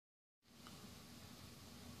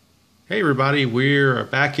Hey everybody, we're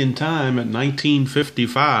back in time at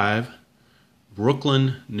 1955,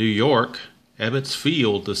 Brooklyn, New York, Ebbets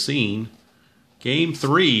Field, the scene. Game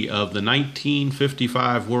 3 of the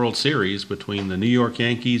 1955 World Series between the New York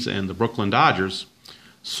Yankees and the Brooklyn Dodgers.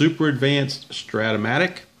 Super advanced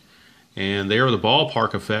Strat-o-matic, and there are the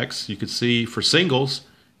ballpark effects. You can see for singles,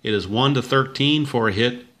 it is 1-13 for a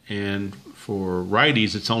hit, and for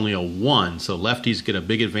righties, it's only a 1, so lefties get a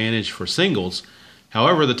big advantage for singles.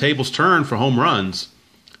 However, the tables turn for home runs.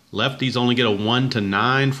 Lefties only get a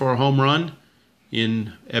 1-9 for a home run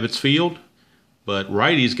in Ebbets Field, but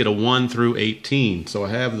righties get a 1-18. So I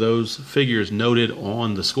have those figures noted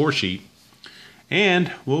on the score sheet.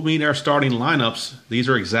 And we'll meet our starting lineups. These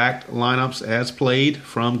are exact lineups as played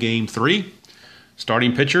from Game 3.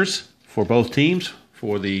 Starting pitchers for both teams.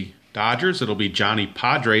 For the Dodgers, it'll be Johnny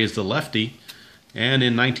Padres, the lefty. And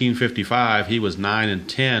in 1955, he was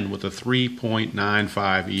 9-10 with a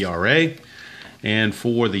 3.95 ERA. And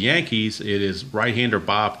for the Yankees, it is right-hander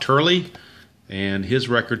Bob Turley, and his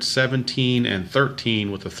record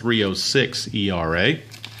 17-13 with a 3.06 ERA.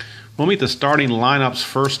 We'll meet the starting lineups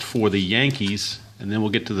first for the Yankees, and then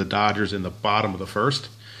we'll get to the Dodgers in the bottom of the first.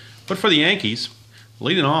 But for the Yankees,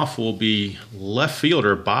 leading off will be left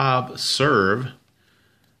fielder Bob Cerv.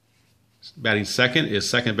 Batting second is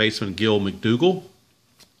second baseman Gil McDougall.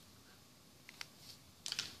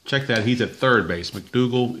 Check that, he's at third base.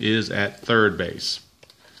 McDougall is at third base.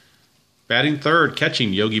 Batting third,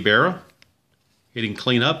 catching Yogi Berra. Hitting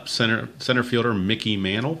cleanup, center fielder Mickey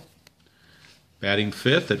Mantle. Batting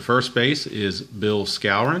fifth at first base is Bill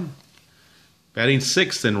Skowron. Batting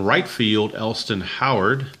sixth in right field, Elston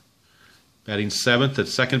Howard. Batting seventh at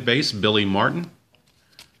second base, Billy Martin.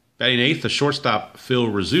 Batting eighth, the shortstop Phil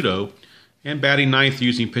Rizzuto. And batting ninth,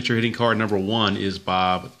 using pitcher hitting card number 1, is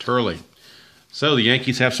Bob Turley. So the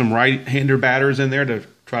Yankees have some right-hander batters in there to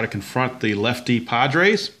try to confront the lefty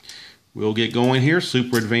Padres. We'll get going here.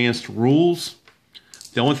 Super advanced rules.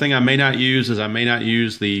 The only thing I may not use is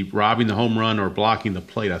the robbing the home run or blocking the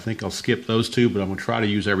plate. I think I'll skip those two, but I'm going to try to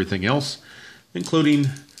use everything else, including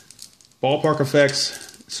ballpark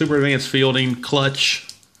effects, super advanced fielding, clutch,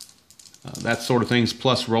 that sort of things,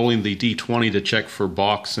 plus rolling the D20 to check for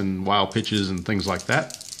balks and wild pitches and things like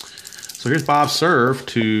that. So here's Bob Cerv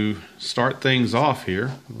to start things off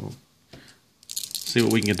here. We'll see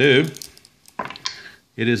what we can do.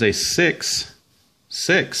 It is a 6-6.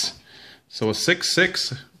 So a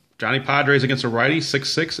 6-6, Johnny Padres against a righty,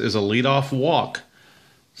 6-6 is a leadoff walk.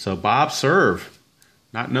 So Bob Cerv,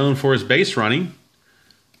 not known for his base running.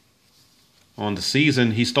 On the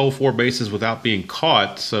season, he stole 4 bases without being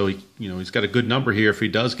caught, so he's got a good number here. If he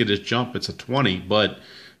does get his jump, it's a 20, but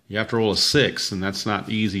you have to roll a 6, and that's not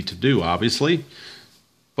easy to do, obviously.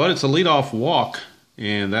 But it's a leadoff walk,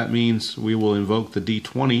 and that means we will invoke the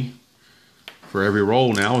D20 for every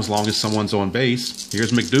roll now, as long as someone's on base.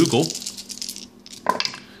 Here's McDougall,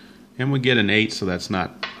 and we get an 8, so that's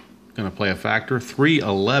not going to play a factor.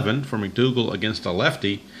 3-11 for McDougall against a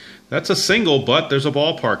lefty. That's a single, but there's a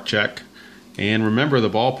ballpark check. And remember, the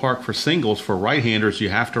ballpark for singles for right-handers, you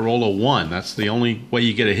have to roll a 1. That's the only way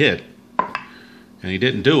you get a hit. And he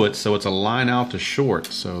didn't do it, so it's a line out to short.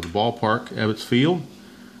 So the ballpark, Ebbets Field,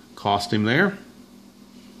 cost him there.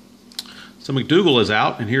 So McDougall is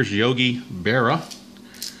out, and here's Yogi Berra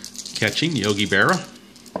catching Yogi Berra.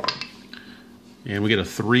 And we get a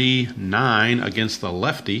 3-9 against the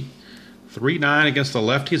lefty. 3-9 against the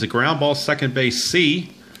lefty is a ground ball, second base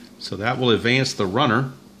C, so that will advance the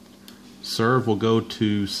runner. Cerv will go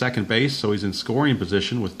to second base, so he's in scoring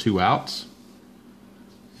position with 2 outs.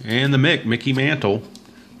 And the Mickey Mantle.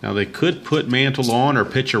 Now they could put Mantle on or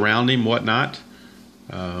pitch around him, whatnot.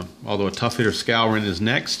 Although a tough hitter Skowron is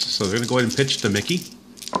next, so they're going to go ahead and pitch to Mickey.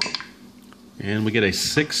 And we get a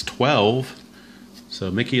 6-12.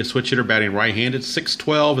 So Mickey, a switch hitter, batting right-handed.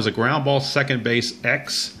 6-12 is a ground ball, second base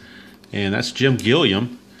X, and that's Jim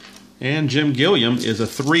Gilliam. And Jim Gilliam is a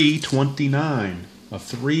 3-29. A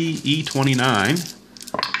 3E29,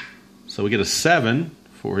 so we get a 7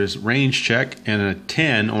 for his range check and a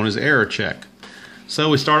 10 on his error check. So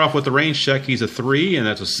we start off with the range check. He's a 3, and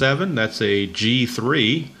that's a 7. That's a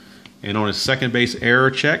G3. And on his second base error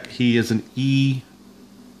check, he is an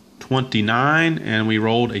E29, and we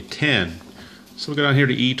rolled a 10. So we go down here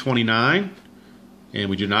to E29, and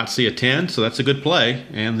we do not see a 10, so that's a good play,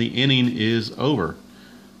 and the inning is over.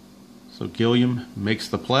 So Gilliam makes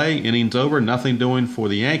the play. Inning's over. Nothing doing for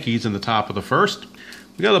the Yankees in the top of the first.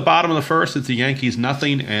 We go to the bottom of the first. It's the Yankees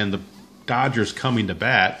nothing and the Dodgers coming to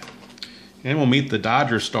bat. And we'll meet the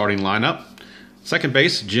Dodgers starting lineup. Second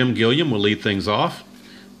base, Jim Gilliam will lead things off.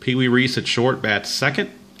 Pee Wee Reese at short bats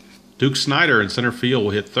second. Duke Snyder in center field will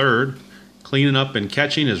hit third. Cleaning up and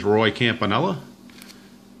catching is Roy Campanella.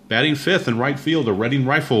 Batting fifth in right field, a Reading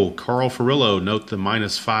Rifle, Carl Furillo. Note the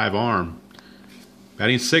 -5 arm.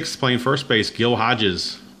 Batting sixth, playing first base, Gil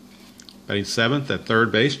Hodges. Batting seventh at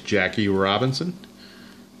third base, Jackie Robinson.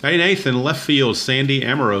 Batting eighth in left field, Sandy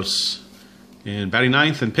Amoros. And batting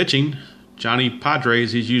ninth in pitching, Johnny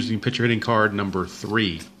Padres. He's using pitcher hitting card number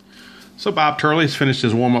 3. So Bob Turley's finished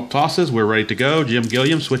his warm-up tosses. We're ready to go. Jim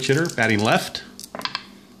Gilliam, switch hitter, batting left.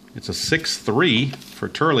 It's a 6-3 for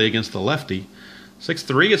Turley against the lefty.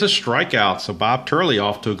 6-3 is a strikeout, so Bob Turley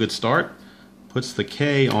off to a good start. Puts the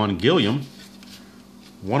K on Gilliam.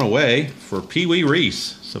 1 away for Pee Wee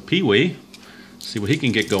Reese. So Pee Wee, see what he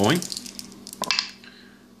can get going.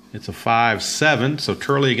 It's a 5-7, so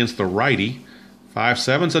Turley against the righty.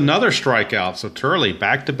 5-7's another strikeout, so Turley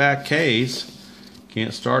back-to-back Ks.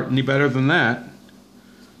 Can't start any better than that.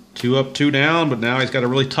 2 up, 2 down, but now he's got a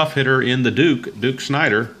really tough hitter in the Duke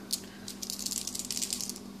Snyder.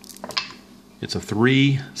 It's a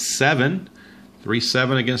 3-7.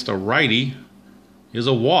 3-7 against a righty is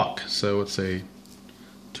a walk, so it's a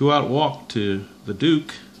 2-out walk to the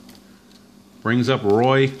Duke. Brings up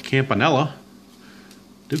Roy Campanella.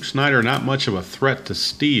 Duke Snyder not much of a threat to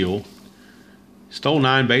steal. Stole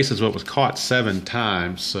 9 bases, but was caught 7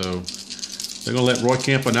 times, so they're going to let Roy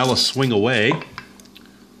Campanella swing away.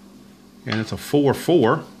 And it's a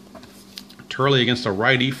 4-4. Turley against a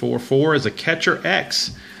righty. 4-4 is a catcher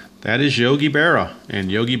X. That is Yogi Berra.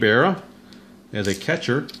 And Yogi Berra, as a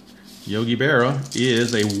catcher, Yogi Berra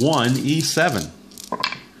is a 1E7.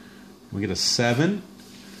 We get a 7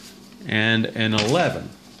 and an 11.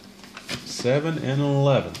 7 and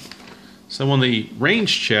 11. So on the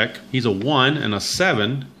range check, he's a 1 and a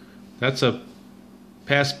 7. That's a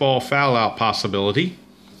pass ball foul out possibility.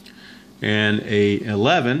 And a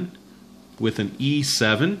 11 with an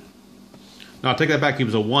E7. No, I'll take that back. He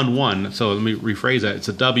was a 1-1. So let me rephrase that. It's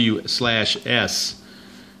a W/S.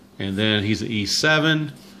 And then he's an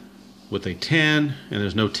E7 with a 10. And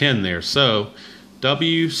there's no 10 there. So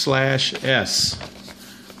W/S.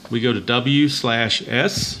 We go to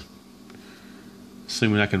W/S.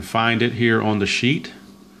 Assuming I can find it here on the sheet.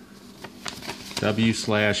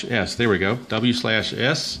 W/S. There we go.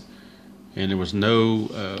 W/S. And there was no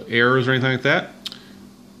errors or anything like that.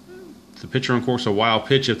 The pitcher, of course, a wild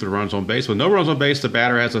pitch if the run's on base. With no runs on base, the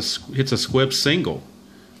batter hits a squib single.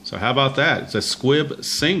 So how about that? It's a squib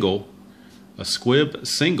single. A squib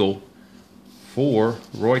single for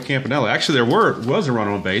Roy Campanella. Actually, there was a run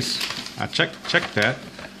on base. I checked that.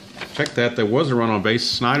 Checked that. There was a run on base.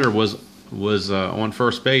 Snyder was on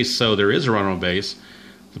first base, so there is a run on base.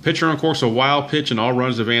 The pitcher, of course, a wild pitch, and all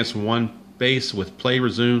runs advance from one base with play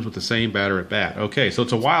resumes with the same batter at bat. Okay, so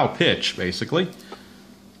it's a wild pitch, basically.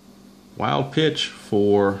 Wild pitch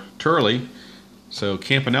for Turley. So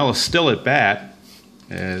Campanella's still at bat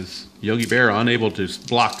as Yogi Berra unable to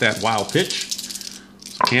block that wild pitch.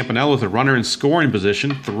 So Campanella with a runner in scoring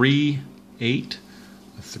position, 3-8.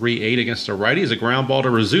 A 3-8 against a righty is a ground ball to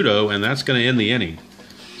Rizzuto, and that's going to end the inning.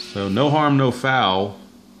 So no harm, no foul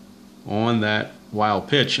on that wild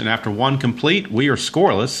pitch. And after 1 complete, we are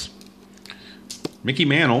scoreless. Mickey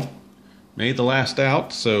Mantle made the last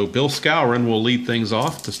out, so Bill Skowron will lead things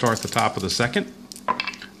off to start the top of the second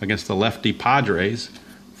against the lefty Padres.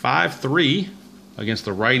 5-3 against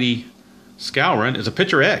the righty Skowron is a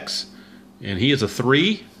pitcher X, and he is a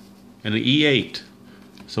 3 and an E8.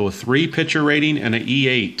 So a 3 pitcher rating and an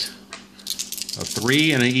E8. A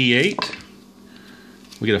 3 and an E8.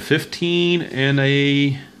 We get a 15 and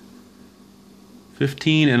a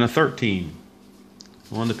 13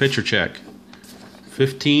 on the pitcher check.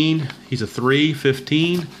 15, he's a 3,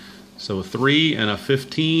 15. So a 3 and a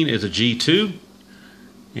 15 is a G2.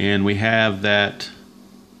 And we have that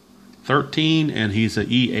 13, and he's an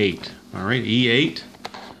E8. All right, E8.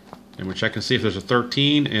 And we're checking to see if there's a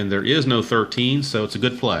 13, and there is no 13, so it's a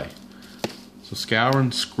good play. So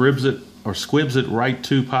Skowron squibs it right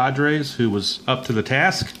to Padres, who was up to the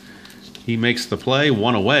task. He makes the play,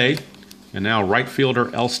 1 away. And now right fielder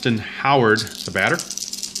Elston Howard, the batter.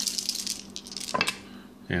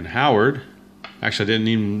 And Howard, actually I didn't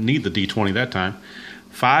even need the D20 that time.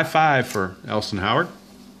 5-5 for Elston Howard.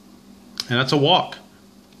 And that's a walk.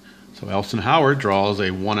 So Elston Howard draws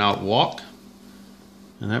a 1-out walk.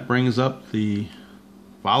 And that brings up the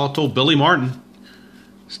volatile Billy Martin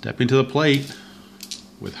stepping to the plate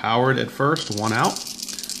with Howard at first, 1 out.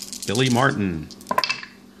 Billy Martin.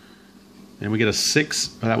 And we get a 6.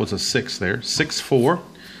 That was a 6 there. 6-4.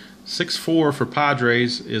 6-4 for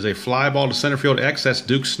Padres is a fly ball to center field X. That's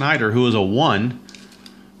Duke Snyder, who is a 1.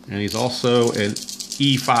 And he's also an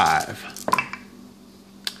E5.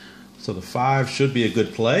 So the 5 should be a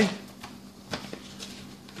good play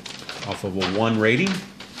off of a 1 rating.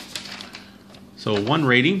 So a 1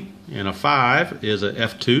 rating and a 5 is a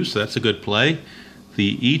F2, so that's a good play.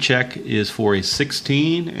 The E check is for a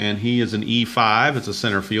 16, and he is an E5. It's a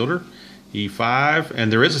center fielder. E5,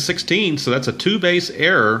 and there is a 16, so that's a 2-base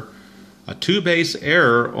error. A 2-base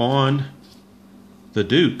error on the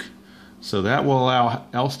Duke. So that will allow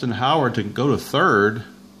Elston Howard to go to third,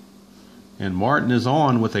 and Martin is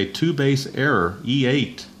on with a 2-base error,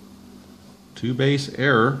 E8. 2-base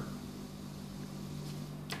error.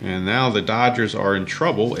 And now the Dodgers are in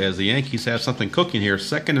trouble as the Yankees have something cooking here.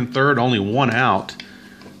 Second and third, only 1 out.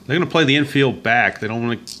 They're going to play the infield back. They don't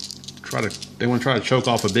want to try to. They want to try to choke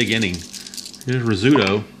off a big inning. Here's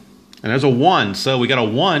Rizzuto, and there's a 1. So we got a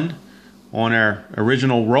 1 on our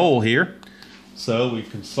original roll here. So we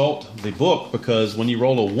consult the book, because when you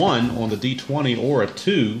roll a 1 on the D20 or a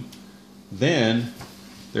 2, then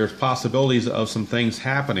there's possibilities of some things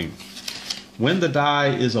happening. When the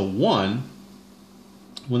die is a 1.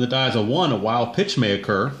 When the die is a 1, a wild pitch may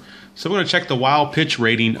occur. So we're going to check the wild pitch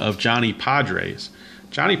rating of Johnny Padres.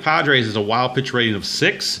 Johnny Padres is a wild pitch rating of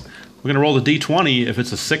 6. We're going to roll the D20. If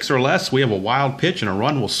it's a 6 or less, we have a wild pitch and a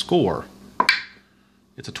run will score.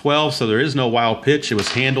 It's a 12, so there is no wild pitch. It was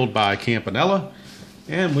handled by Campanella.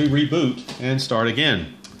 And we reboot and start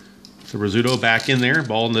again. So Rizzuto back in there,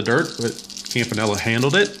 ball in the dirt, but Campanella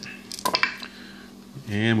handled it.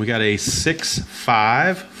 And we got a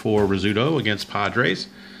 6-5 for Rizzuto against Padres.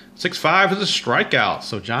 6-5 is a strikeout.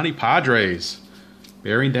 So Johnny Padres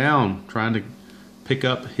bearing down, trying to pick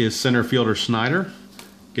up his center fielder Snyder.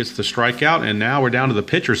 Gets the strikeout, and now we're down to the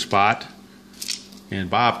pitcher spot. And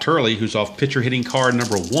Bob Turley, who's off pitcher hitting card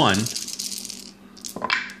number 1.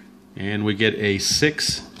 And we get a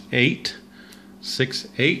 6-8.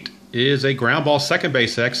 6-8 is a ground ball second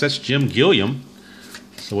base X. That's Jim Gilliam.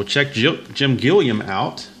 So we'll check Jim Gilliam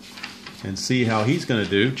out and see how he's going to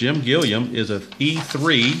do. Jim Gilliam is a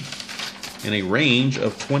E3 and a range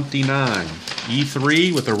of 29.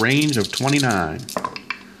 E3 with a range of 29.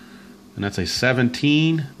 And that's a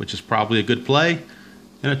 17, which is probably a good play,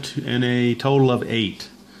 and a total of 8.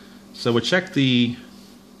 So we'll check the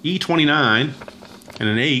E29 and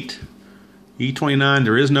an 8. E29,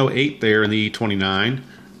 there is no 8 there in the E29.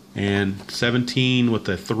 And 17 with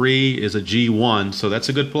the 3 is a G1, so that's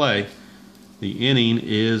a good play. The inning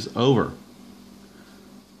is over.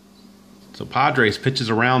 So Padres pitches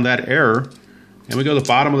around that error, and we go to the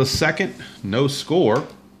bottom of the second, no score.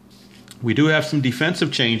 We do have some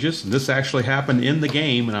defensive changes. This actually happened in the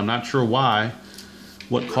game, and I'm not sure why,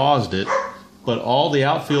 what caused it, but all the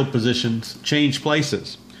outfield positions change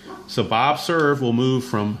places. So Bob Serve will move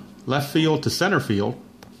from left field to center field.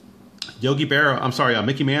 Mickey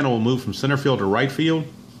Mantle will move from center field to right field.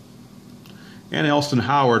 And Elston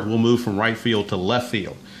Howard will move from right field to left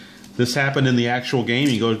field. This happened in the actual game.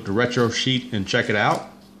 You go to the retro sheet and check it out.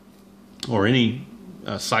 Or any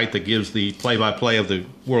site that gives the play-by-play of the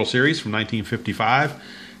World Series from 1955,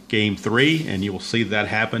 Game 3, and you will see that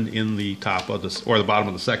happen in the top of the, or the bottom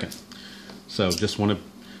of the second. So just want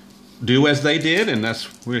to do as they did, and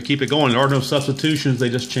we're going to keep it going. There are no substitutions. They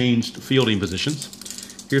just changed fielding positions.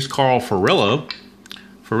 Here's Carl Furillo.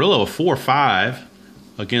 Furillo, a 4-5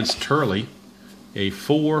 against Turley. A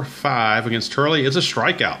 4-5 against Turley is a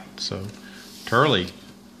strikeout. So Turley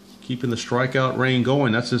keeping the strikeout reign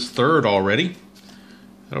going. That's his 3rd already.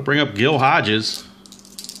 That'll bring up Gil Hodges.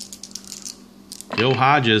 Gil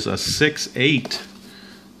Hodges, a 6-8.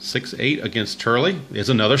 6-8 against Turley is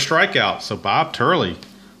another strikeout. So Bob Turley,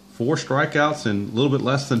 4 strikeouts in a little bit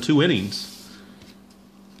less than 2 innings.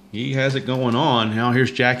 He has it going on. Now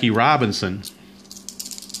here's Jackie Robinson.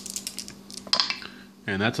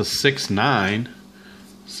 And that's a 6-9.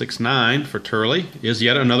 6-9 for Turley is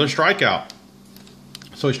yet another strikeout.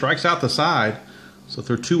 So he strikes out the side. So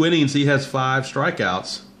through 2 innings, he has 5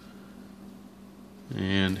 strikeouts.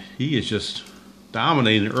 And he is just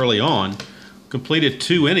dominating early on. Completed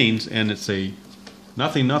 2 innings, and it's a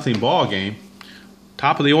 0-0 ball game.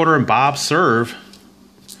 Top of the order, and Bob Serve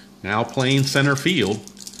now playing center field.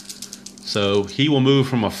 So he will move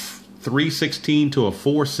from a 316 to a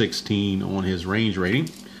 416 on his range rating,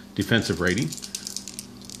 defensive rating.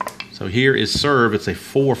 So here is Serve. It's a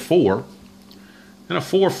 4-4. And a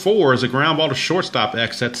 4-4 is a ground ball to shortstop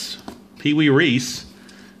X. That's Pee Wee Reese.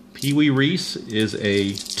 Pee Wee Reese is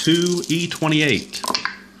a 2E28.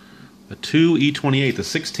 A 2E28. The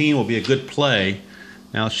 16 will be a good play.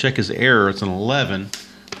 Now let's check his error. It's an 11.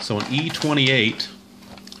 So an E28.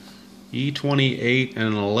 E28 and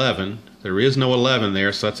an 11. There is no 11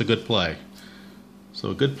 there, so that's a good play.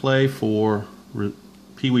 So a good play for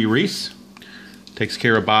Pee Wee Reese. takes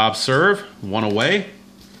care of Bob's serve, 1 away.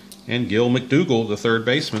 And Gil McDougall, the third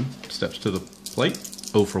baseman, steps to the plate,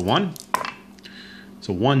 0 for 1. It's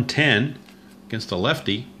a 1-10 against a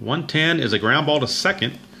lefty. 1-10 is a ground ball to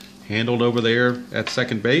second, handled over there at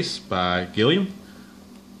second base by Gilliam.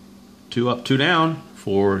 2 up, 2 down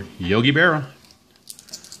for Yogi Berra.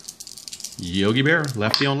 Yogi Berra,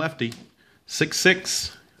 lefty on lefty.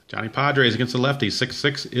 6-6. Johnny Padres against the lefty.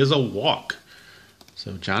 6-6 is a walk.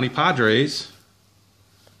 So Johnny Padres,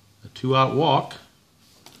 a 2-out walk.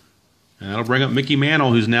 And that'll bring up Mickey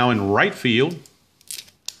Mantle, who's now in right field.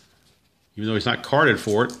 Even though he's not carded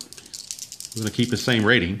for it, we're going to keep the same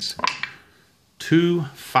ratings. 2-5.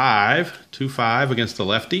 2-5 against the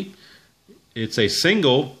lefty. It's a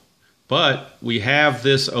single, but we have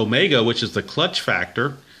this Omega, which is the clutch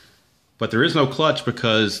factor. But there is no clutch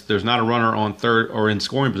because there's not a runner on third or in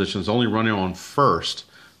scoring position. There's only a runner on first.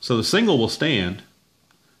 So the single will stand,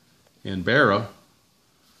 and Berra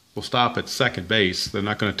will stop at second base. They're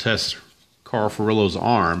not going to test Carl Furillo's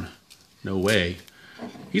arm. No way.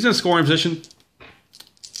 He's in scoring position.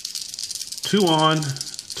 2 on,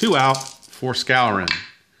 2 out for Skowron.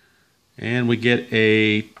 And we get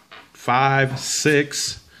a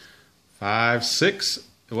 5-6. 5-6.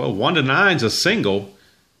 Well, 1-9 is a single.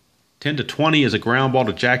 10-20 is a ground ball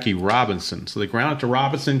to Jackie Robinson. So they ground it to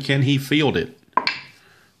Robinson. Can he field it?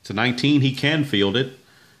 It's a 19. He can field it.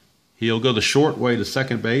 He'll go the short way to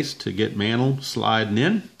second base to get Mantle sliding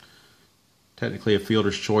in. Technically a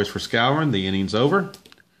fielder's choice for Skowron. The inning's over.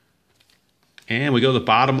 And we go to the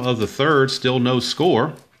bottom of the third. Still no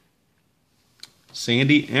score.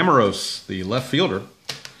 Sandy Amoros, the left fielder,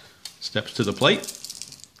 steps to the plate.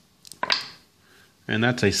 And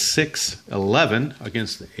that's a 6-11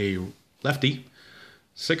 against a lefty.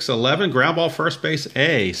 6-11, ground ball first base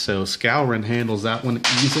A. So Skowron handles that one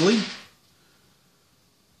easily.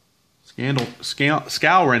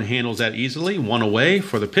 Skowron handles that easily. 1 away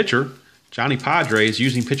for the pitcher. Johnny Padres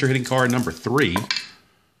using pitcher hitting card number 3.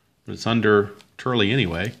 But it's under Turley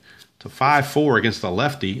anyway. To 5-4 against the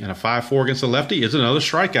lefty. And a 5-4 against the lefty is another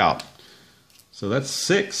strikeout. So that's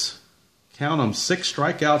 6. Count them, 6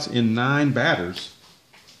 strikeouts in 9 batters.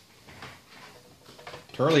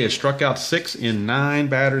 Turley has struck out 6 in 9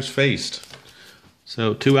 batters faced.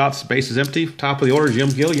 So 2 outs, base is empty. Top of the order, Jim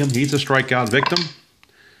Gilliam. He's a strikeout victim.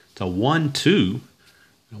 It's a 1-2.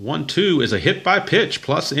 1-2 is a hit by pitch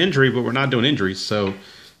plus injury, but we're not doing injuries, so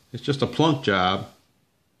it's just a plunk job.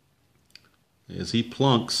 As he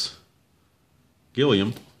plunks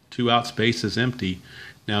Gilliam, 2 outs, base is empty.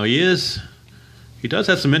 Now he does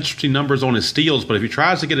have some interesting numbers on his steals, but if he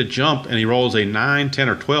tries to get a jump and he rolls a 9, 10,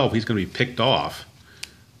 or 12, he's going to be picked off.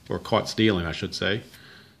 Or caught stealing, I should say.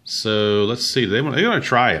 So let's see. They're going to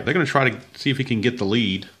try it. They're going to try to see if he can get the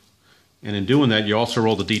lead. And in doing that, you also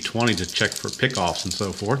roll the D20 to check for pickoffs and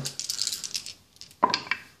so forth.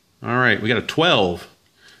 All right, we got a 12.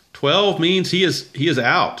 12 means he is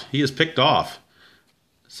out. He is picked off.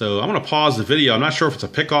 So I'm going to pause the video. I'm not sure if it's a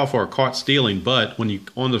pickoff or a caught stealing, but when you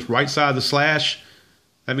on the right side of the slash,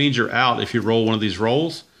 that means you're out if you roll one of these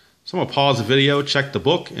rolls. So I'm going to pause the video, check the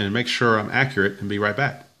book, and make sure I'm accurate, and be right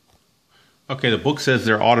back. Okay, the book says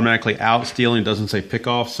they're automatically out stealing. It doesn't say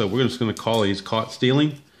pickoff, so we're just going to call it he's caught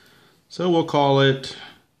stealing. So we'll call it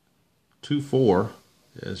 2-4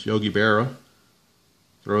 as Yogi Berra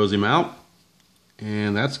throws him out.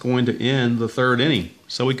 And that's going to end the 3rd inning.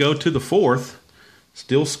 So we go to the 4th,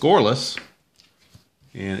 still scoreless.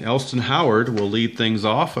 And Elston Howard will lead things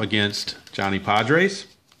off against Johnny Padres.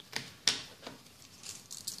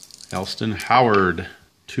 Elston Howard,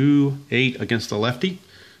 2-8 against the lefty.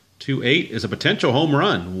 2-8 is a potential home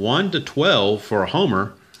run. 1-12 for a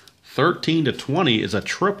homer. 13-20 is a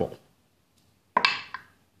triple.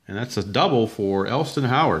 And that's a double for Elston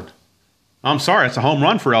Howard. I'm sorry, it's a home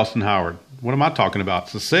run for Elston Howard. What am I talking about?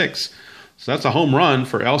 It's a 6. So that's a home run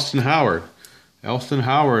for Elston Howard. Elston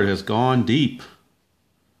Howard has gone deep.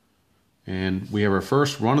 And we have our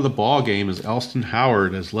first run of the ball game as Elston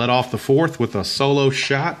Howard has led off the 4th with a solo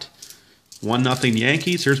shot. 1-0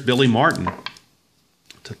 Yankees. Here's Billy Martin.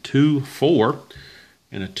 It's a 2-4.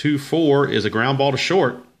 And a 2-4 is a ground ball to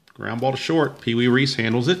short. Ground ball to short. Pee Wee Reese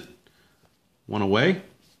handles it. 1 away.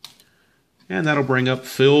 And that'll bring up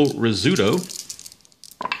Phil Rizzuto.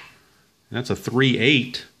 And that's a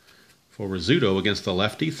 3-8 for Rizzuto against the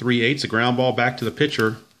lefty. 3-8's a ground ball back to the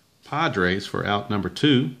pitcher, Padres, for out number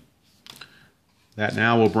 2. That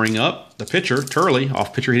now will bring up the pitcher, Turley,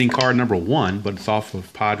 off pitcher hitting card number 1, but it's off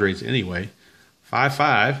of Padres anyway.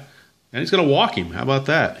 5-5. And he's going to walk him. How about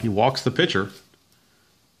that? He walks the pitcher.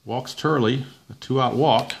 Walks Turley, a 2-out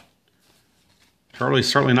walk.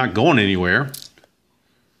 Turley's certainly not going anywhere.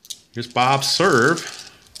 Here's Bob's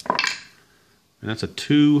serve. And that's a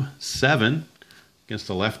 2-7 against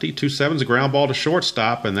the lefty. 2-7's a ground ball to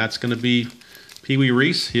shortstop, and that's going to be Pee Wee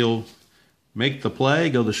Reese. He'll make the play,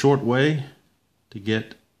 go the short way to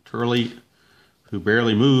get Turley, who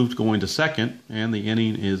barely moved, going to second, and the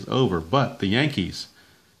inning is over. But the Yankees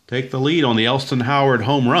take the lead on the Elston Howard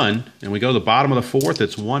home run, and we go to the bottom of the fourth.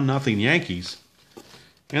 It's 1-0 Yankees.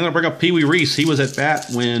 And they'll bring up Pee Wee Reese. He was at bat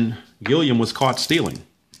when Gilliam was caught stealing.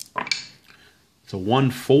 It's a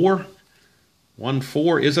 1-4.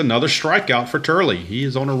 1-4 is another strikeout for Turley. He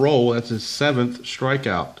is on a roll. That's his 7th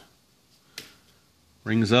strikeout.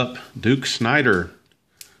 Brings up Duke Snyder.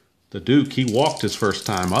 The Duke, he walked his first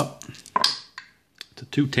time up. It's a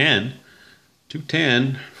 2-10.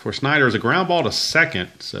 2-10 for Snyder is a ground ball to second.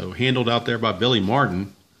 So handled out there by Billy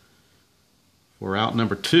Martin for out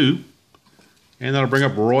number 2. And that'll bring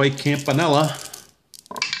up Roy Campanella.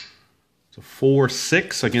 It's a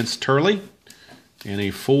 4-6 against Turley. And a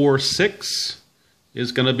 4-6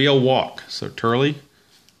 is going to be a walk. So Turley,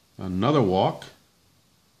 another walk.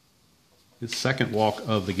 His second walk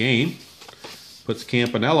of the game. Puts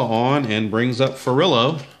Campanella on and brings up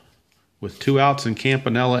Furillo with 2 outs and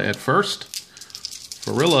Campanella at first.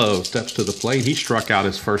 Furillo steps to the plate. He struck out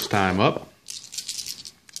his first time up.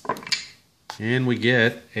 And we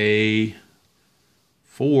get a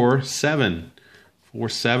 4-7.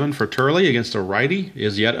 4-7 for Turley against a righty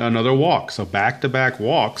is yet another walk. So back-to-back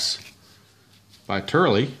walks by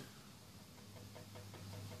Turley.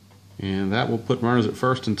 And that will put runners at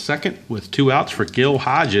first and second with 2 outs for Gil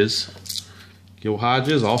Hodges. Gil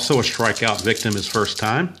Hodges, also a strikeout victim his first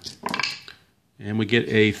time. And we get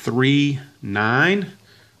a 3-9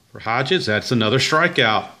 for Hodges. That's another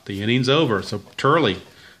strikeout. The inning's over. So Turley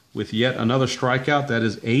with yet another strikeout. That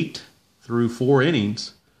is 8 through 4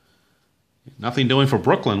 innings. Nothing doing for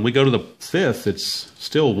Brooklyn. We go to the 5th. It's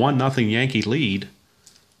still 1-0 Yankee lead.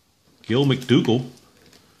 Gil McDougal.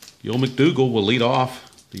 Gil McDougal will lead off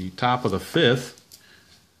the top of the 5th.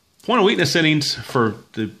 Point of weakness innings for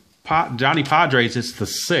the Johnny Padres, it's the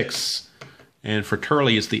 6th. And for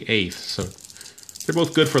Turley, it's the 8th. So they're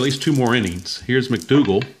both good for at least 2 more innings. Here's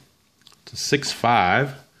McDougal. It's a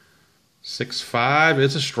 6-5. 6-5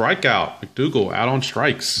 is a strikeout. McDougal out on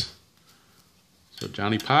strikes. So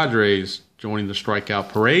Johnny Padres joining the strikeout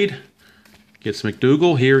parade. Gets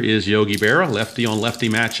McDougal. Here is Yogi Berra. Lefty on lefty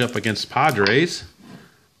matchup against Padres.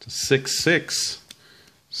 It's a 6-6.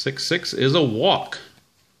 6-6 is a walk.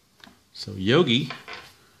 So Yogi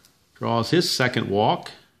draws his second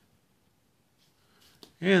walk.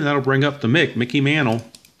 And that'll bring up the Mickey Mantle.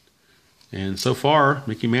 And so far,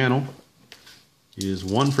 Mickey Mantle is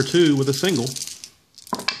 1 for 2 with a single.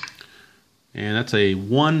 And that's a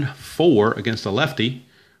 1-4 against a lefty.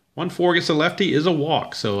 1-4 against a lefty is a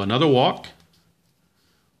walk. So another walk.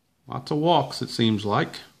 Lots of walks, it seems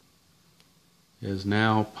like. As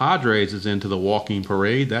now Padres is into the walking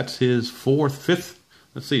parade. That's his 5th.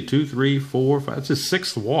 Let's see, 2, 3, 4, 5. That's his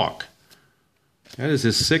 6th walk. That is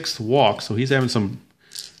his 6th walk. So he's having some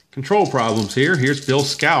control problems here. Here's Bill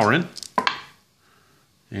Skowron.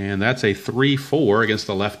 And that's a 3-4 against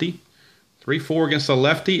the lefty. 3-4 against the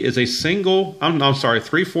lefty is a single. I'm sorry,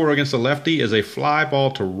 3-4 against the lefty is a fly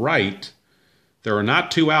ball to right. There are not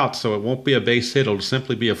 2 outs, so it won't be a base hit. It'll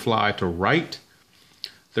simply be a fly to right.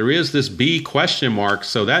 There is this B question mark,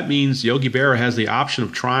 so that means Yogi Berra has the option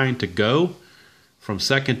of trying to go from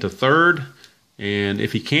second to third. And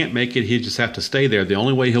if he can't make it, he'll just have to stay there. The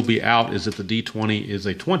only way he'll be out is if the D20 is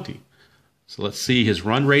a 20. So let's see his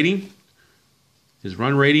run rating. His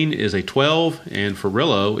run rating is a 12, and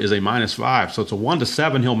Furillo is a -5. So it's a 1 to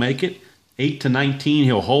 7, he'll make it. 8 to 19,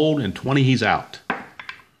 he'll hold, and 20, he's out.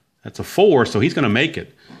 That's a 4, so he's going to make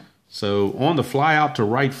it. So on the fly out to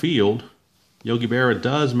right field, Yogi Berra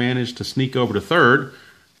does manage to sneak over to third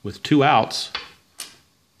with 2 outs.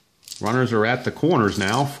 Runners are at the corners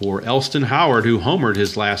now for Elston Howard, who homered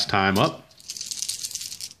his last time up.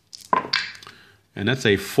 And that's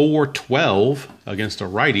a 4-12 against a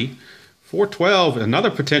righty. 4-12,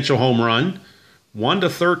 another potential home run. 1 to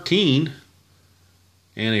 13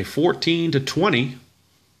 and a 14 to 20.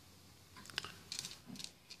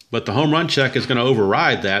 But the home run check is going to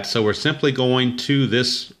override that, so we're simply going to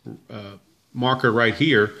this marker right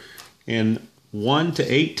here, and 1 to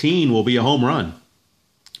 18 will be a home run.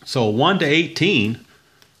 So a 1 to 18,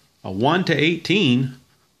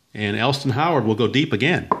 and Elston Howard will go deep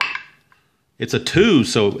again. It's a 2,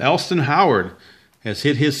 so Elston Howard has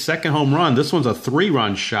hit his second home run. This one's a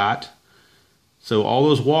 3-run shot. So all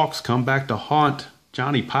those walks come back to haunt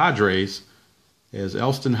Johnny Padres as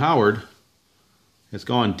Elston Howard has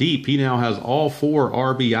gone deep. He now has all 4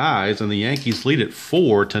 RBIs, and the Yankees lead it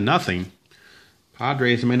 4-0.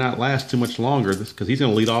 Padres may not last too much longer because he's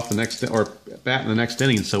going to lead off the next or bat in the next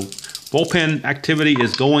inning. So bullpen activity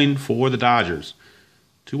is going for the Dodgers.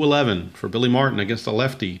 2-11 for Billy Martin against the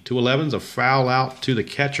lefty. 2-11's a foul out to the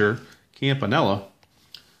catcher, Campanella.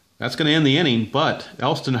 That's going to end the inning, but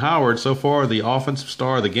Elston Howard, so far the offensive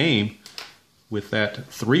star of the game, with that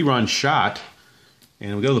 3-run shot.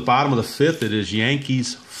 And we go to the bottom of the 5th. It is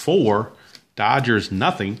Yankees 4, Dodgers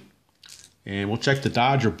 0. And we'll check the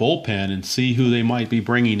Dodger bullpen and see who they might be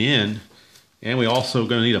bringing in. And we also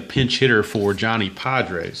going to need a pinch hitter for Johnny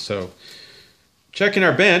Padres. So checking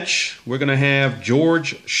our bench, we're going to have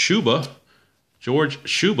George Schuba. George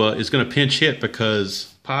Schuba is going to pinch hit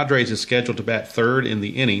because Padres is scheduled to bat 3rd in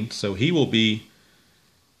the inning. So he will be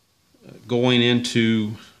going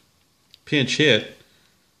into pinch hit.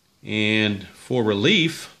 And for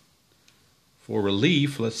relief,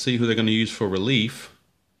 let's see who they're going to use for relief.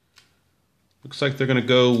 Looks like they're going to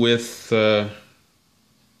go with, let's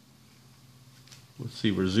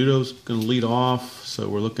see, Rizzuto's going to lead off. So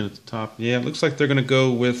we're looking at the top. Yeah, it looks like they're going to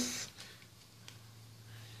go with,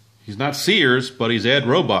 he's not Sears, but he's Ed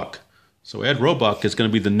Roebuck. So Ed Roebuck is going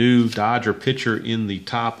to be the new Dodger pitcher in the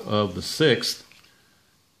top of the 6th.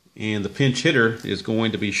 And the pinch hitter is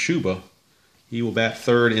going to be Schuba. He will bat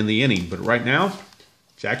 3rd in the inning. But right now,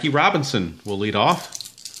 Jackie Robinson will lead off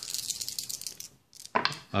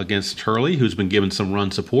against Turley, who's been given some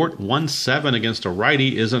run support. 1-7 against a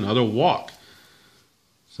righty is another walk.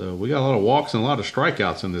 So we got a lot of walks and a lot of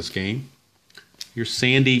strikeouts in this game. Here's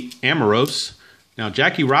Sandy Amoros. Now,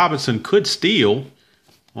 Jackie Robinson could steal.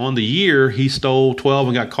 On the year, he stole 12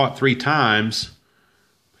 and got caught 3 times.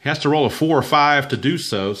 He has to roll a 4 or 5 to do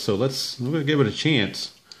so. So we're going to give it a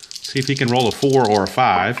chance. See if he can roll a 4 or a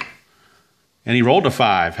 5. And he rolled a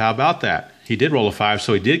 5. How about that? He did roll a 5,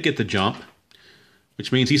 so he did get the jump,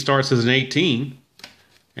 which means he starts as an 18.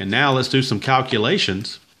 And now let's do some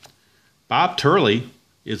calculations. Bob Turley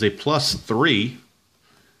is a +3,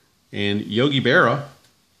 and Yogi Berra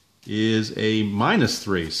is a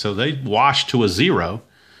 -3. So they wash to a 0.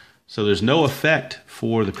 So there's no effect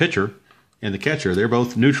for the pitcher and the catcher. They're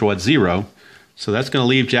both neutral at 0. So that's going to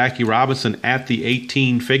leave Jackie Robinson at the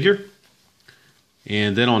 18 figure.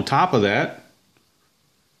 And then on top of that,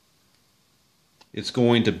 it's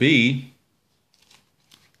going to be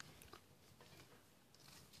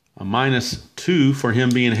a -2 for him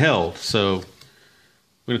being held. So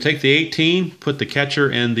we're going to take the 18, put the catcher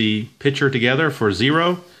and the pitcher together for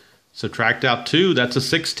 0. Subtract out 2, that's a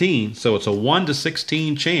 16. So it's a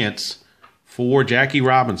 1-16 chance for Jackie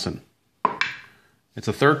Robinson. It's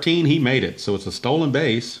a 13, he made it. So it's a stolen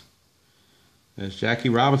base. As Jackie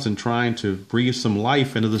Robinson trying to breathe some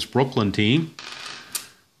life into this Brooklyn team.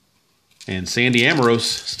 And Sandy Amoros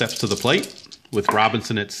steps to the plate with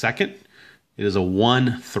Robinson at second. It is a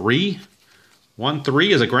 1-3.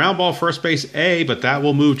 1-3 is a ground ball first base A, but that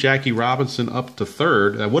will move Jackie Robinson up to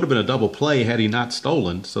third. That would have been a double play had he not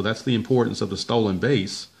stolen, so that's the importance of the stolen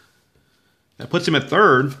base. That puts him at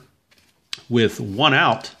third with 1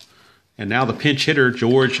 out, and now the pinch hitter,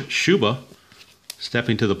 George Schuba,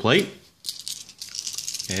 stepping to the plate.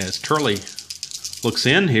 As Turley looks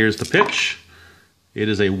in, here's the pitch. It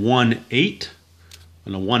is a 1-8,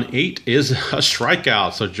 and a 1-8 is a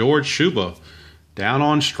strikeout, so George Schuba down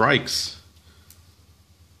on strikes.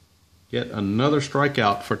 Yet another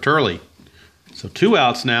strikeout for Turley. So 2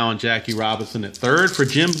 outs now on Jackie Robinson at third for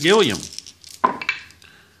Jim Gilliam.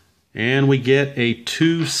 And we get a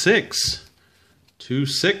 2-6.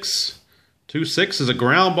 2-6. 2-6 is a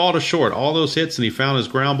ground ball to short. All those hits, and he found his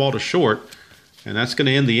ground ball to short. And that's going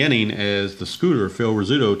to end the inning as the scooter, Phil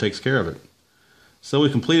Rizzuto, takes care of it. So we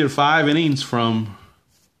completed 5 innings from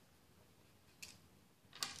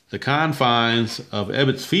the confines of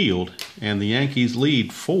Ebbets Field, and the Yankees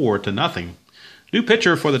lead 4-0. New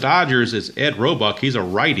pitcher for the Dodgers is Ed Roebuck. He's a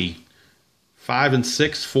righty.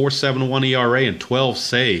 5-6, 4.71 ERA, and 12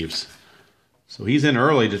 saves. So he's in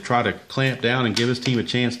early to try to clamp down and give his team a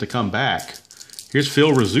chance to come back. Here's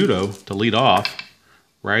Phil Rizzuto to lead off.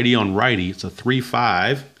 Righty on righty. It's a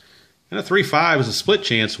 3-5. And a 3-5 is a split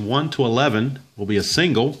chance. 1-11 will be a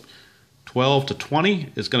single. 12-20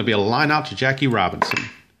 is going to be a line out to Jackie Robinson.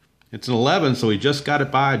 It's an 11, so he just got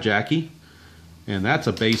it by Jackie. And that's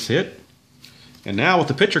a base hit. And now with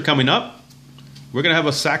the pitcher coming up, we're going to have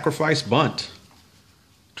a sacrifice bunt.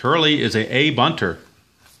 Turley is an A bunter.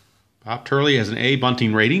 Bob Turley has an A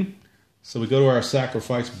bunting rating. So we go to our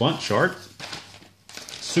sacrifice bunt chart.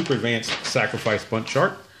 Super advanced sacrifice bunt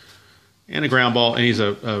chart. And a ground ball. And he's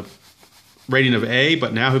a rating of A,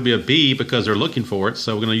 but now he'll be a B because they're looking for it.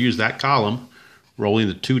 So we're going to use that column Rolling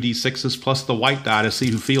the 2d6s plus the white die to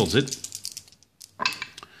see who fields it.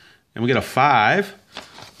 And we get a 5.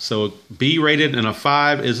 So B rated and a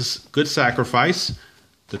 5 is a good sacrifice.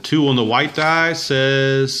 The 2 on the white die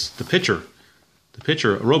says the pitcher. The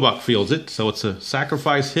pitcher, Roebuck, fields it. So it's a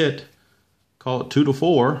sacrifice hit. Call it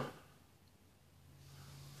 2-4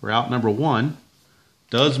 for out number 1.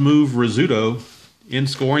 Does move Rizzuto in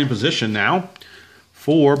scoring position now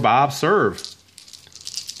for Bob's serve.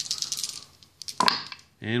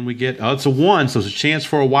 And we get, it's a 1, so it's a chance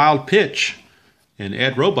for a wild pitch. And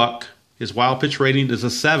Ed Roebuck, his wild pitch rating is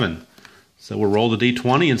a 7. So we'll roll the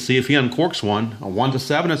D20 and see if he uncorks one. A 1 to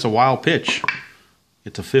 7, it's a wild pitch.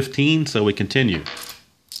 It's a 15, so we continue.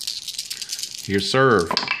 Here's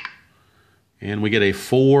serve. And we get a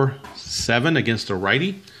 4-7 against a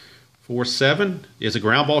righty. 4-7 is a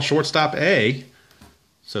ground ball shortstop A.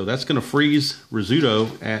 So that's going to freeze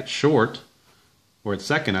Rizzuto at short, or at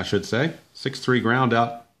second, I should say. 6-3 ground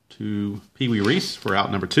out to Pee Wee Reese for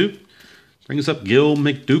out number 2. Brings up Gil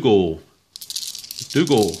McDougall.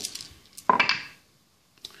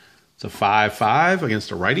 It's a 5-5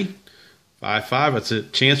 against a righty. 5-5, it's a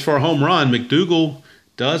chance for a home run. McDougall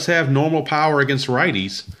does have normal power against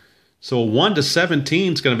righties. So a 1 to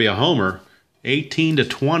 17 is going to be a homer. 18 to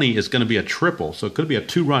 20 is going to be a triple. So it could be a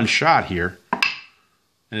 2-run shot here.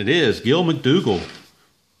 And it is. Gil McDougall,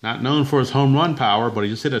 not known for his home run power, but he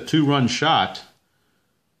just hit a 2-run shot.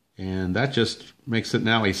 And that just makes it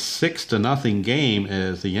now a 6-0 game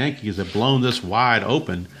as the Yankees have blown this wide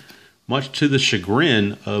open, much to the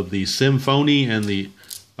chagrin of the Symphony and the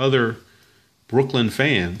other Brooklyn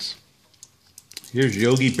fans. Here's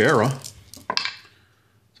Yogi Berra.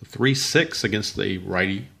 It's a 3-6 against the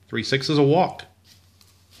righty. 3-6 is a walk.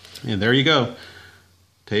 And there you go.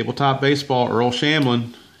 Tabletop baseball, Earl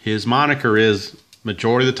Shamlin. His moniker is,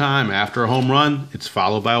 majority of the time, after a home run, it's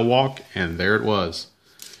followed by a walk, and there it was.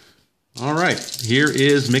 All right, here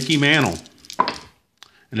is Mickey Mantle.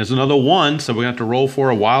 And there's another 1, so we're going to have to roll for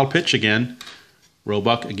a wild pitch again.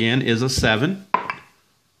 Roebuck, again, is a 7.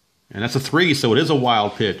 And that's a 3, so it is a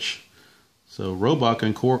wild pitch. So Roebuck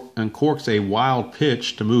uncorks a wild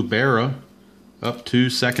pitch to move Berra up to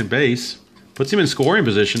second base. Puts him in scoring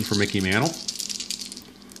position for Mickey Mantle.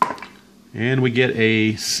 And we get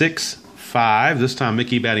a 6-5. This time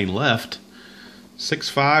Mickey batting left.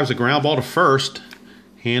 6-5 is a ground ball to first,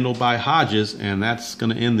 handled by Hodges, and that's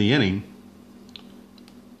going to end the inning.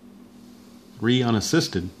 3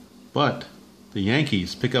 unassisted. But the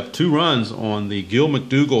Yankees pick up 2 runs on the Gil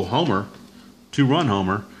McDougall homer, 2-run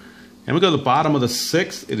homer. And we go to the bottom of the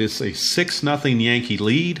 6th. It is a 6-0 Yankee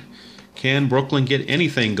lead. Can Brooklyn get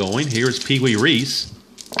anything going? Here's Pee Wee Reese.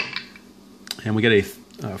 And we get a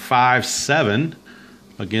 5-7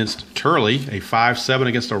 against Turley. A 5-7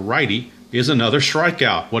 against a righty is another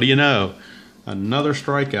strikeout. What do you know? Another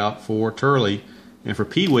strikeout for Turley. And for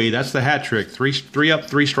Pee Wee, that's the hat trick. 3 up,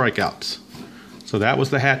 3 strikeouts. So that was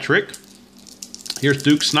the hat trick. Here's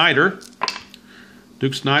Duke Snider.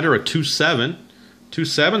 Duke Snider, a 2-7.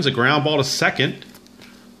 2-7's a ground ball to second,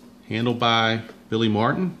 handled by Billy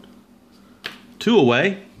Martin. 2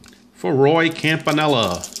 away for Roy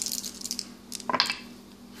Campanella.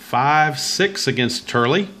 5-6 against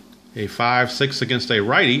Turley. A 5-6 against a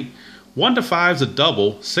righty. 1 to 5 is a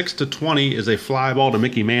double. 6 to 20 is a fly ball to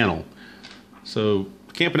Mickey Mantle. So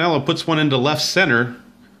Campanella puts one into left center.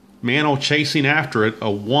 Mantle chasing after it. A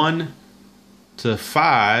 1 to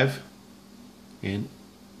 5, and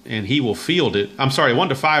he will field it. I'm sorry, 1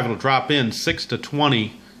 to 5 it'll drop in. 6 to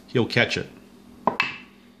 20 he'll catch it.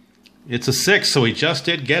 It's a 6, so he just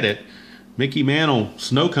did get it. Mickey Mantle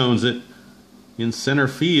snow cones it in center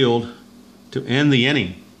field to end the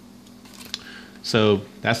inning. So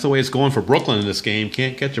that's the way it's going for Brooklyn in this game.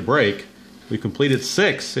 Can't catch a break. We completed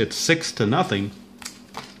 6. It's 6-0.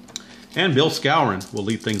 And Bill Skowron will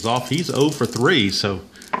lead things off. He's 0 for 3, so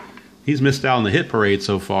he's missed out on the hit parade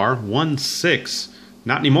so far. 1-6.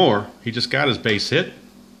 Not anymore. He just got his base hit.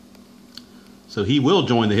 So he will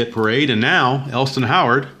join the hit parade. And now Elston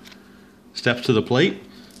Howard steps to the plate.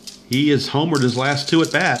 He has homered his last 2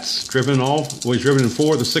 at-bats. He's driven in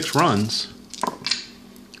 4 of the 6 runs.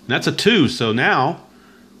 And that's a 2. So now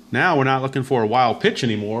we're not looking for a wild pitch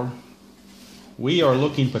anymore. We are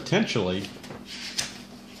looking potentially,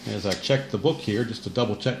 as I check the book here just to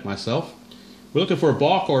double check myself, we're looking for a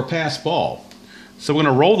balk or a pass ball. So we're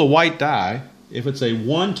going to roll the white die. If it's a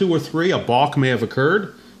 1, 2, or 3, a balk may have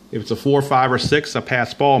occurred. If it's a 4, 5, or 6, a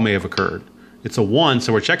pass ball may have occurred. It's a 1,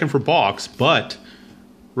 so we're checking for balks, but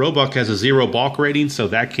Roebuck has a 0 balk rating, so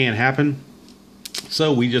that can't happen.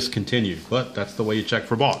 So we just continue, but that's the way you check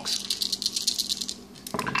for balks.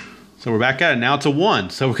 So we're back at it. Now it's a 1.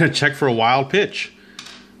 So we're going to check for a wild pitch.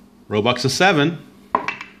 Roebuck's a 7.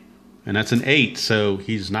 And that's an 8. So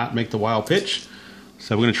he does not make the wild pitch.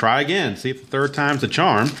 So we're going to try again. See if the third time's the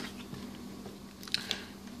charm.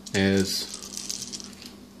 As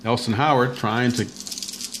Elston Howard trying to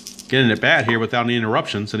get an at bat here without any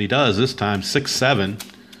interruptions. And he does this time. 6-7.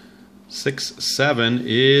 6-7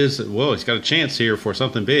 is, whoa, he's got a chance here for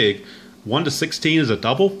something big. 1-16 is a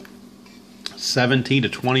double.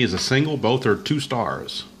 17-20 is a single. Both are 2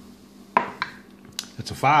 stars.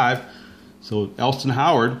 That's a 5. So Elston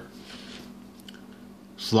Howard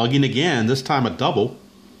slugging again, this time a double.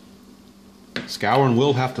 Skowron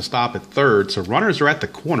will have to stop at third. So runners are at the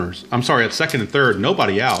corners. I'm sorry, at second and third.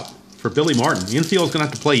 Nobody out for Billy Martin. The infield is going to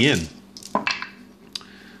have to play in.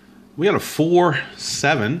 We got a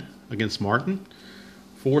 4-7 against Martin.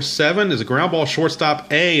 4-7 is a ground ball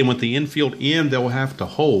shortstop A, and with the infield in, they'll have to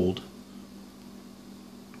hold.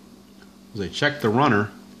 As they check the runner.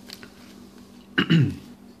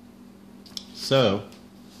 So,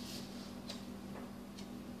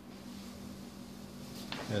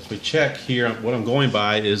 as we check here, what I'm going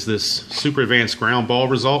by is this super advanced ground ball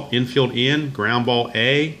result. Infield in, ground ball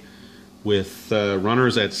A, with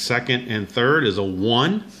runners at second and third is a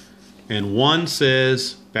 1. And 1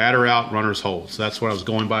 says batter out, runners hold. So that's what I was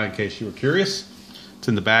going by in case you were curious. It's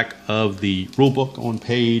in the back of the rule book on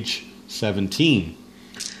page 17.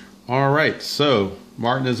 All right, so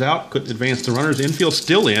Martin is out, couldn't advance the runners. Infield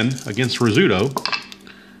still in against Rizzuto.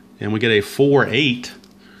 And we get a 4-8.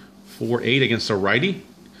 4-8 against a righty.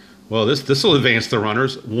 Well, this will advance the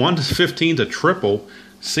runners. 1-15 is a triple.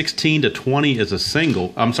 16-20 is a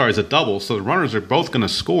single. I'm sorry, it's a double. So the runners are both going to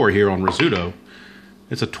score here on Rizzuto.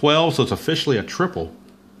 It's a 12, so it's officially a triple.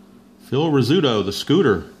 Phil Rizzuto, the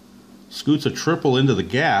scooter, scoots a triple into the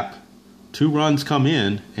gap. 2 runs come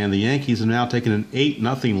in, and the Yankees have now taken an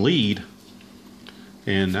 8-0 lead.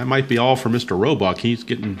 And that might be all for Mr. Roebuck. He's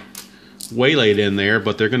getting waylaid in there,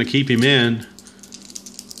 but they're going to keep him in.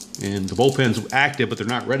 And the bullpen's active, but they're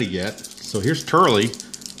not ready yet. So here's Turley.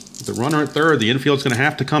 With the runner at third, the infield's going to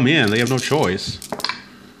have to come in. They have no choice.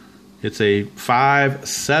 It's a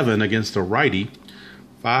 5-7 against a righty.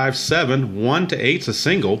 5-7, 1-8 is a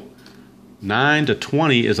single.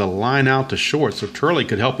 9-20 is a line out to short. So Turley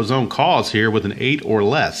could help his own cause here with an 8 or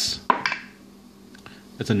less.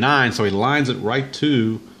 It's a 9, so he lines it right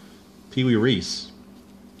to Pee Wee Reese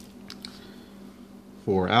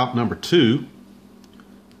for out number 2.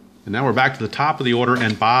 And now we're back to the top of the order,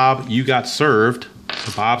 and Bob, you got served.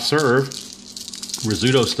 So Bob served.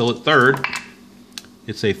 Rizzuto still at third.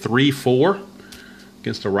 It's a 3-4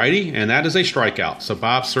 against a righty, and that is a strikeout. So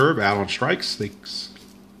Bob served out on strikes. They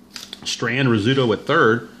strand Rizzuto at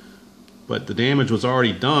third, but the damage was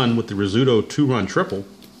already done with the Rizzuto 2-run triple.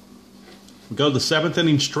 We go to the 7th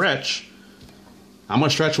inning stretch. I'm going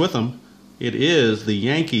to stretch with them. It is the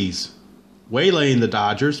Yankees waylaying the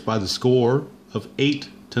Dodgers by the score of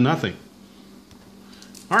 8-0.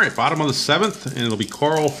 All right, bottom of the 7th, and it'll be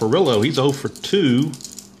Carl Furillo. He's 0 for 2.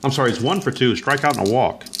 I'm sorry, he's 1 for 2. Strikeout and a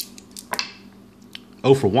walk.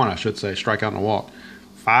 0 for 1, I should say. Strikeout and a walk.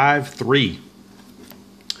 5-3.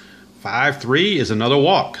 5-3 is another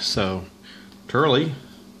walk. So Turley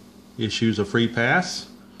issues a free pass.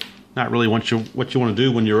 Not really what you want to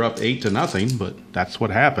do when you're up 8-0, but that's what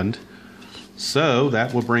happened. So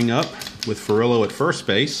that will bring up, with Furillo at first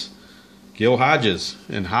base, Gil Hodges.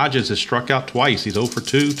 And Hodges has struck out twice. He's 0 for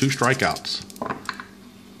 2, 2 strikeouts.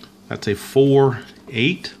 That's a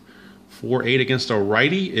 4-8. 4-8 against a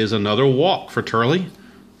righty is another walk for Turley.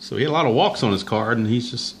 So he had a lot of walks on his card, and he's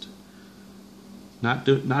just not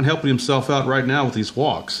helping himself out right now with these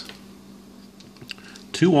walks.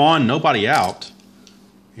 2 on, nobody out.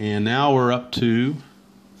 And now we're up to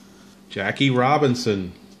Jackie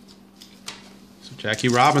Robinson. So Jackie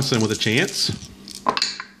Robinson with a chance.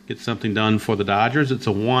 Get something done for the Dodgers. It's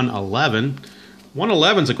a 1-11.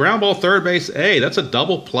 1-11 is a ground ball third base A. That's a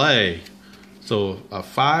double play. So a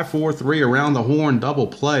 5-4-3 around the horn double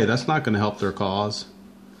play. That's not going to help their cause.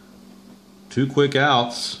 2 quick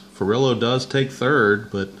outs. Furillo does take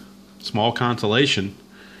third, but small consolation.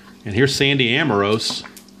 And here's Sandy Amoros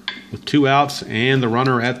with 2 outs and the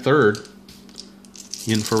runner at third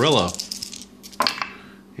in Furillo.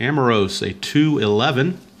 Amoros, a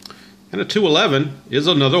 2-11. And a 2-11 is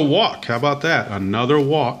another walk. How about that? Another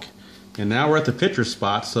walk. And now we're at the pitcher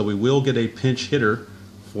spot, so we will get a pinch hitter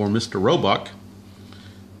for Mr. Roebuck.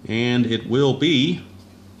 And it will be,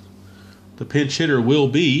 the pinch hitter will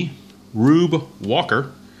be Rube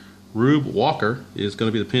Walker. Rube Walker is going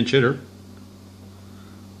to be the pinch hitter.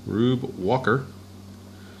 Rube Walker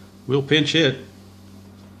will pinch hit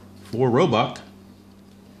for Roebuck.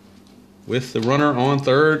 with the runner on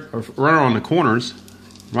third, or runner on the corners,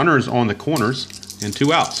 runners on the corners, and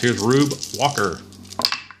 2 outs. Here's Rube Walker,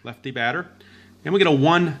 lefty batter. And we get a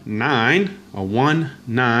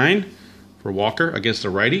 1-9 for Walker against the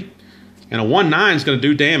righty. And a 1-9 is going to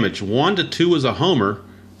do damage. 1-2 is a homer.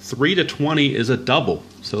 3-20 is a double.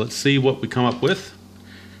 So let's see what we come up with.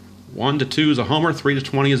 1-2 is a homer.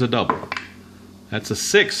 3-20 is a double. That's a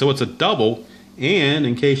 6, so it's a double. And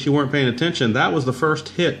in case you weren't paying attention, that was the first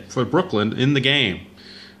hit for Brooklyn in the game.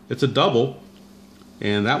 It's a double,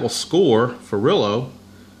 and that will score for Rillo.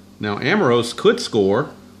 Now Amorose could score,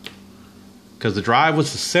 because the drive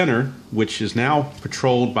was the center, which is now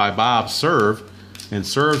patrolled by Bob Serve, and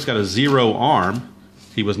Serve's got a 0 arm.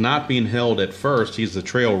 He was not being held at first. He's the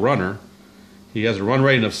trail runner. He has a run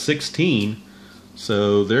rating of 16,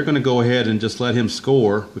 so they're going to go ahead and just let him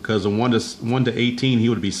score, because in 1-18 he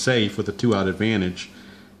would be safe with a 2-out advantage,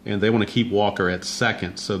 and they want to keep Walker at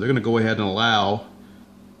second. So they're going to go ahead and allow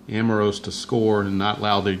Amorose to score and not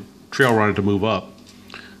allow the trail runner to move up.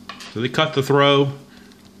 So they cut the throw.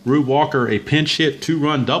 Rube Walker a pinch hit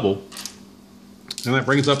 2-run double. And that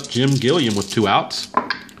brings up Jim Gilliam with 2 outs.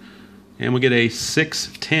 And we get a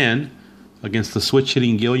 6-10 against the switch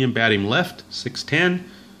hitting Gilliam, batting left. 6-10.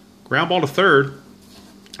 Ground ball to third.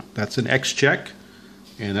 That's an X check.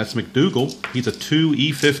 And that's McDougal. He's a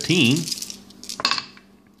 2E15.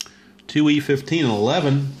 2E15 and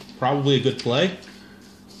 11. Probably a good play.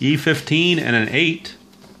 E15 and an 8.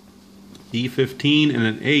 E15 and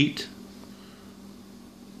an 8.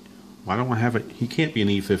 Why don't I have it? He can't be an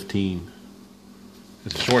E15.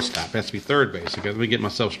 It's a shortstop. It has to be third base. Okay, let me get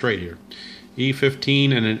myself straight here.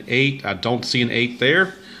 E15 and an 8. I don't see an 8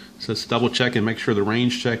 there. So let's double check and make sure the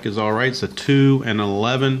range check is all right. It's a 2 and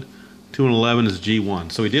 11. 2 and 11 is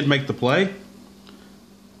G1. So he did make the play.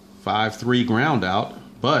 5-3 ground out.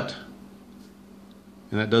 But,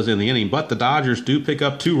 and that does end the inning. But the Dodgers do pick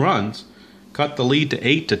up 2 runs. Cut the lead to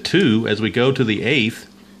 8-2 as we go to the 8th.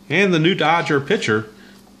 And the new Dodger pitcher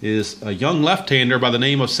is a young left-hander by the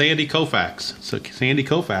name of Sandy Koufax. So Sandy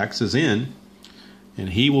Koufax is in, and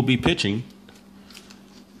he will be pitching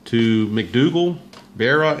to McDougal,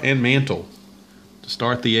 Berra, and Mantle to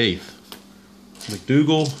start the 8th.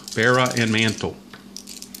 McDougal, Berra, and Mantle.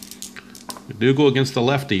 McDougal against the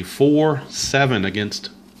lefty, 4-7 against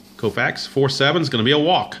Koufax. 4-7 is going to be a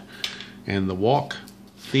walk, and the walk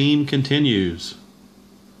theme continues.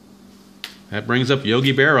 That brings up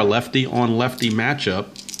Yogi Berra, lefty on lefty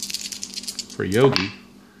matchup for Yogi.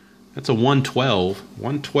 That's a 112.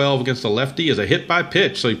 112 against the lefty is a hit by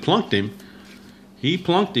pitch, so he plunked him. He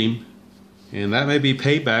plunked him, and that may be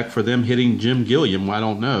payback for them hitting Jim Gilliam. I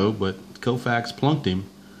don't know, but Koufax plunked him.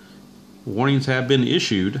 Warnings have been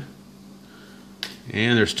issued.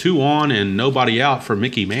 And there's 2 on and nobody out for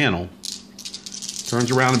Mickey Mantle.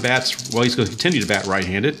 Turns around and bats. Well, he's going to continue to bat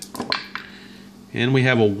right-handed. And we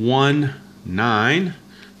have a 1-9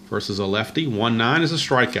 versus a lefty. 1-9 is a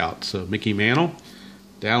strikeout. So Mickey Mantle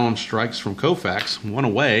down on strikes from Koufax. 1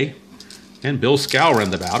 away. And Bill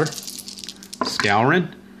Skowron, the batter.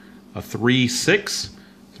 Skowron, a 3-6.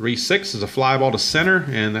 3-6 is a fly ball to center,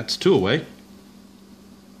 and that's 2 away.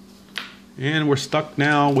 And we're stuck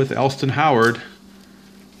now with Elston Howard.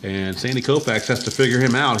 And Sandy Koufax has to figure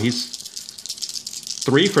him out. He's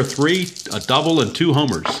 3 for 3, a double and 2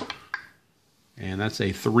 homers. And that's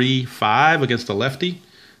a 3-5 against the lefty.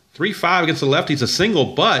 3-5 against the lefty is a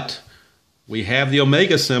single, but we have the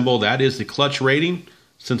Omega symbol. That is the clutch rating.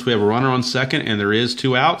 Since we have a runner on second and there is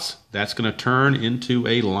 2 outs, that's going to turn into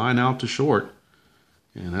a line out to short.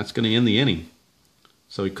 And that's going to end the inning.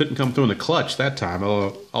 So he couldn't come through in the clutch that time.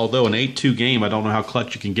 Although an 8-2 game, I don't know how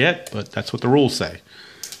clutch you can get, but that's what the rules say.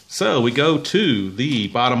 So we go to the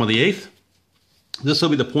bottom of the 8th. This will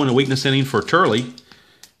be the point of weakness inning for Turley.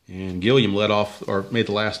 And Gilliam led off, or made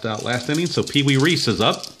the last out last inning. So Pee Wee Reese is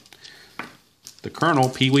up. The Colonel,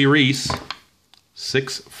 Pee Wee Reese,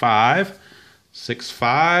 6-5.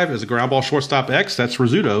 6-5 is a ground ball shortstop X. That's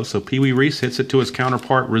Rizzuto. So Pee Wee Reese hits it to his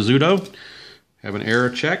counterpart Rizzuto. Have an error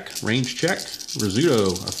check, range check.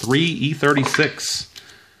 Rizzuto, a 3E36.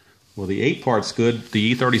 Well, the 8 part's good.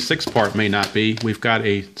 The E36 part may not be. We've got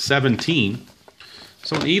a 17.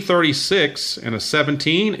 So an E36 and a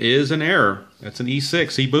 17 is an error. That's an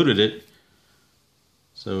E6. He booted it.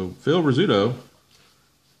 So Phil Rizzuto,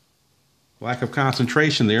 lack of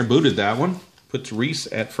concentration there, booted that one. Puts Reese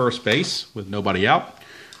at first base with nobody out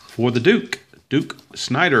for the Duke. Duke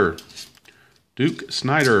Snyder. Duke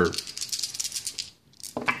Snyder.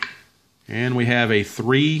 And we have a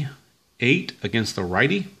 3-8 against the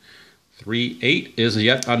righty. 3-8 is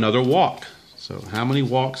yet another walk. So how many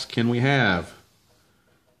walks can we have?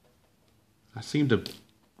 I seem to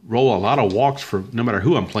roll a lot of walks for no matter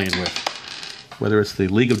who I'm playing with, whether it's the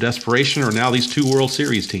League of Desperation or now these two World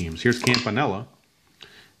Series teams. Here's Campanella,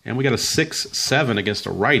 and we got a 6-7 against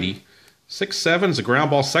a righty. 6-7 is a ground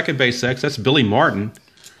ball second base X. That's Billy Martin,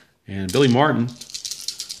 and Billy Martin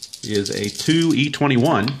is a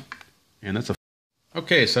 2E21, and that's a...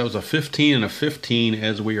 Okay, so it was a 15 and a 15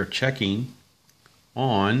 as we are checking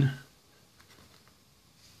on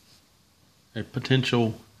a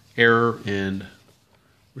potential error, and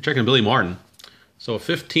we're checking Billy Martin. So a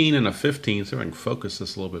 15 and a 15, see if I can focus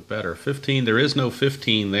this a little bit better. 15, there is no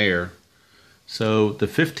 15 there. So the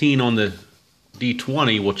 15 on the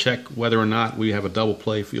D20 will check whether or not we have a double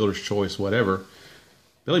play, fielder's choice, whatever.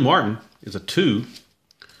 Billy Martin is a 2.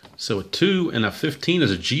 So a 2 and a 15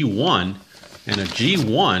 is a G1. And a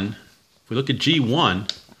G1, if we look at G1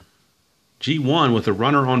 with a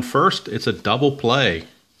runner on first, it's a double play.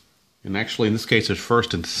 And actually, in this case, it's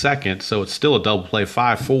first and second, so it's still a double play,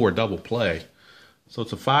 5-4 double play. So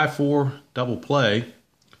it's a 5-4 double play,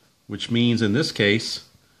 which means in this case,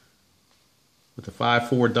 with the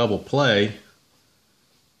 5-4 double play,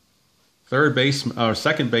 third baseman or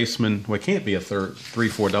second baseman, well, it can't be a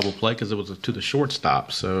 3-4 double play because it was to the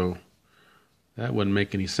shortstop. So that wouldn't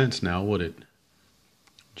make any sense now, would it?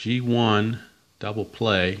 G1 double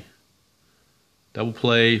play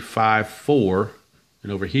 5-4,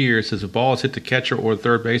 and over here it says the ball is hit the catcher or the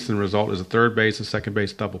third base, and the result is a third base and second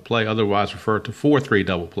base double play, otherwise referred to 4-3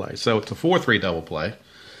 double play. So it's a 4-3 double play.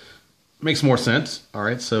 Makes more sense. All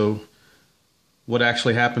right, so what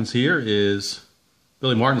actually happens here is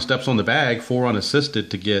Billy Martin steps on the bag, 4 unassisted,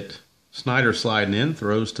 to get Snyder sliding in,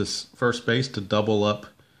 throws to first base to double up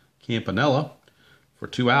Campanella for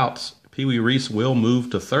 2 outs. Pee Wee Reese will move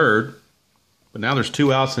to third, but now there's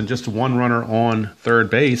 2 outs and just 1 runner on third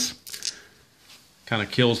base. Kind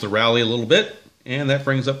of kills the rally a little bit, and that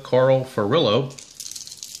brings up Carl Furillo.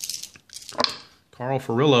 Carl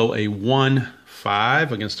Furillo, a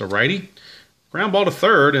 1-5 against a righty. Ground ball to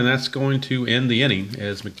third, and that's going to end the inning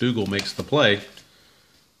as McDougal makes the play.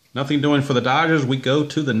 Nothing doing for the Dodgers. We go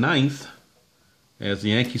to the 9th as the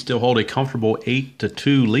Yankees still hold a comfortable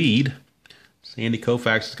 8-2 lead. Sandy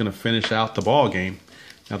Koufax is going to finish out the ball game.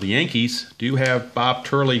 Now the Yankees do have Bob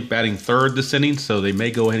Turley batting third this inning, so they may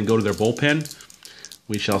go ahead and go to their bullpen.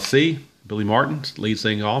 We shall see. Billy Martin leads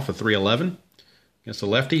things off at 3-11 against the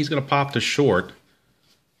lefty. He's going to pop to short.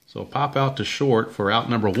 So pop out to short for out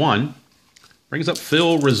number 1. Brings up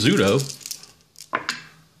Phil Rizzuto,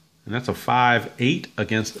 and that's a 5-8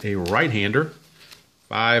 against a right-hander.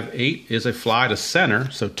 5-8 is a fly to center,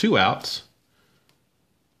 so 2 outs.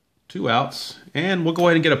 2 outs, and we'll go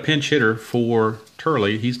ahead and get a pinch hitter for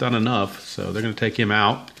Turley. He's done enough, so they're going to take him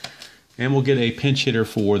out. And we'll get a pinch hitter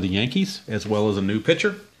for the Yankees, as well as a new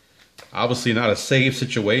pitcher. Obviously not a save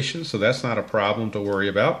situation, so that's not a problem to worry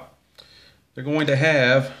about. They're going to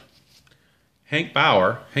have Hank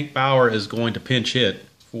Bauer. Hank Bauer is going to pinch hit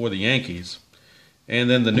for the Yankees. And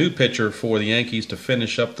then the new pitcher for the Yankees to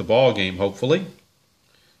finish up the ball game, hopefully,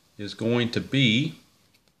 is going to be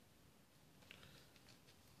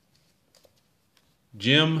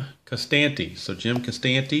Jim Costanti. So Jim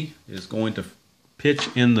Costanti is going to pitch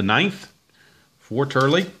in the 9th for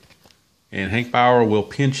Turley, and Hank Bauer will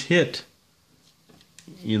pinch hit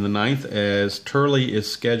in the 9th as Turley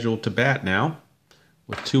is scheduled to bat now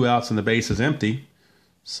with 2 outs and the base is empty.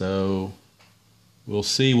 So we'll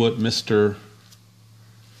see what Mr.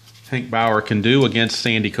 Hank Bauer can do against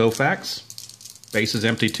Sandy Koufax. Base is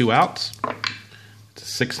empty, 2 outs.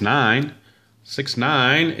 It's 6-9.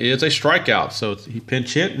 6-9 is a strikeout, so he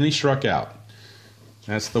pinch hit and he struck out.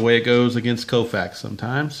 That's the way it goes against Koufax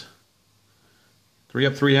sometimes. 3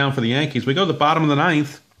 up, 3 down for the Yankees. We go to the bottom of the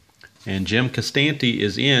 9th, and Jim Costanti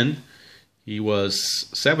is in. He was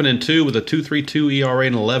 7-2 with a 2.32 ERA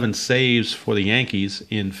and 11 saves for the Yankees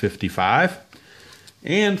in 55.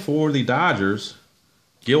 And for the Dodgers,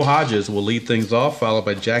 Gil Hodges will lead things off, followed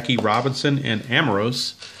by Jackie Robinson and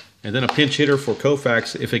Amoros, and then a pinch hitter for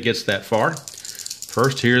Koufax if it gets that far.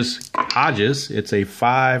 First, here's Hodges. It's a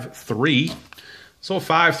 5-3. So a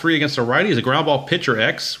 5-3 against a righty. He's a ground ball pitcher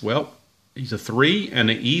X. Well, he's a 3 and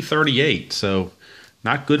an E38. So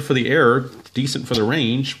not good for the error. Decent for the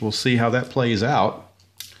range. We'll see how that plays out.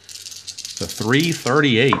 It's a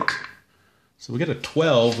 338. So we get a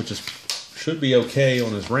 12, which should be okay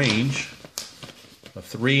on his range. A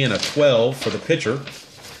 3 and a 12 for the pitcher. A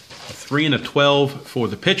 3 and a 12 for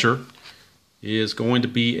the pitcher is going to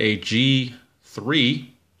be a G3.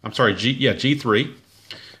 G3.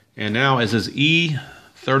 And now as his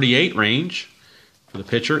E38 range for the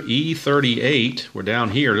pitcher, E38, we're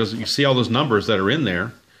down here. You see all those numbers that are in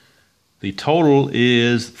there. The total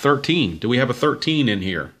is 13. Do we have a 13 in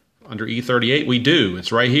here? Under E38, we do.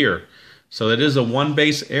 It's right here. So it is a one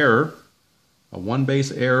base error. A one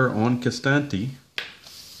base error on Costanti.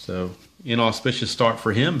 So inauspicious start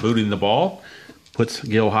for him, booting the ball. Puts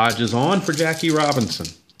Gil Hodges on for Jackie Robinson.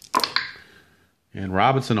 And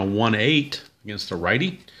Robinson a 1-8 against the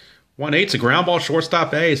righty. 1-8's a ground ball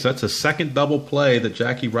shortstop A, so that's a second double play that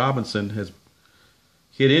Jackie Robinson has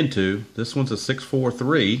hit into. This one's a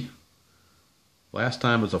 6-4-3. Last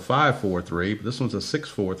time was a 5-4-3, but this one's a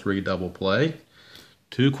 6-4-3 double play.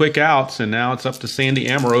 2 quick outs, and now it's up to Sandy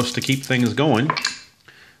Amoros to keep things going.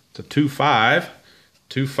 It's a 2-5.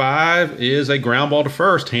 2-5 is a ground ball to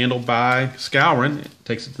first, handled by Skowron.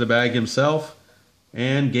 Takes it to the bag himself.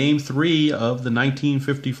 And Game 3 of the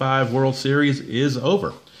 1955 World Series is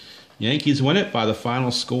over. Yankees win it by the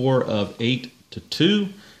final score of 8-2.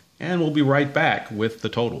 And we'll be right back with the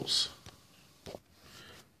totals.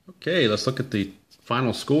 Okay, let's look at the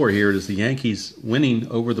final score here. It is the Yankees winning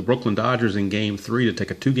over the Brooklyn Dodgers in Game 3 to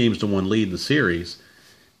take a 2-1 lead in the series.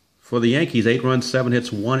 For the Yankees, 8 runs, 7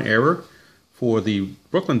 hits, 1 error. For the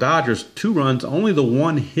Brooklyn Dodgers, 2 runs, only the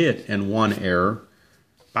 1 hit and 1 error.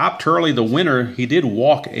 Bob Turley, the winner, he did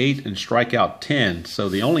walk 8 and strike out 10. So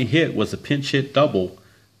the only hit was a pinch hit double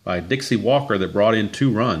by Dixie Walker that brought in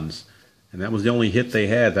 2 runs. And that was the only hit they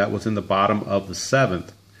had. That was in the bottom of the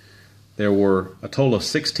 7th. There were a total of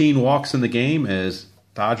 16 walks in the game as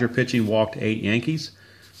Dodger pitching walked 8 Yankees.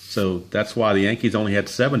 So that's why the Yankees only had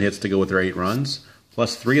 7 hits to go with their 8 runs.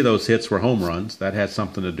 Plus 3 of those hits were home runs. That had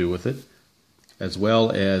something to do with it. As well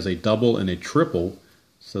as a double and a triple.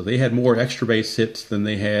 So they had more extra base hits than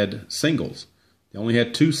they had singles. They only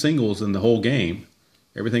had 2 singles in the whole game.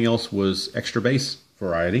 Everything else was extra base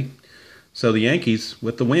variety. So the Yankees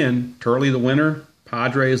with the win, Turley the winner,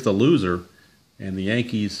 Padres the loser, and the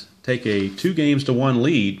Yankees take a 2-1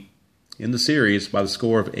 lead in the series by the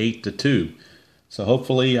score of 8-2. So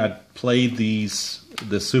hopefully I played the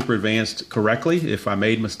Super Advanced correctly. If I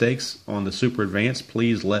made mistakes on the Super Advanced,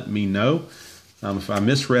 please let me know. If I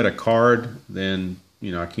misread a card, then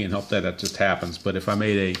I can't help that. That just happens. But if I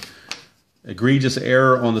made a egregious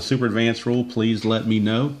error on the Super Advanced rule, please let me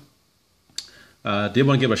know. I did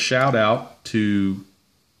want to give a shout out to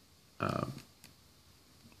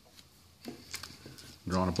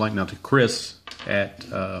drawing a blank now, to Chris at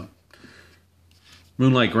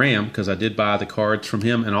Moonlight Graham, because I did buy the cards from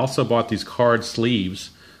him and also bought these card sleeves.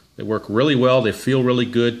 They work really well. They feel really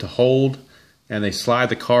good to hold, and they slide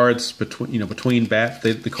the cards between bats.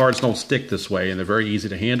 The cards don't stick this way, and they're very easy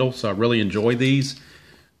to handle. So I really enjoy these.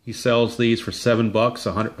 He sells these for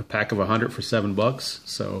 $7, a pack of 100 for $7.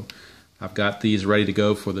 So I've got these ready to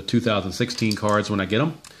go for the 2016 cards when I get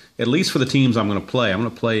them. At least for the teams I'm going to play. I'm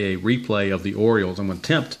going to play a replay of the Orioles. I'm going to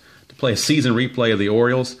attempt to play a season replay of the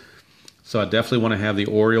Orioles. So I definitely want to have the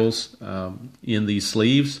Orioles in these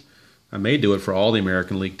sleeves. I may do it for all the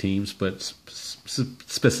American League teams, but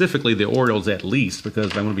specifically the Orioles at least,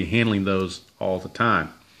 because I'm going to be handling those all the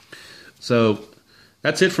time. So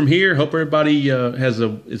that's it from here. Hope everybody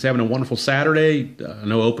is having a wonderful Saturday. I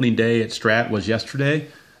know opening day at Strat was yesterday.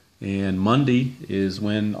 And Monday is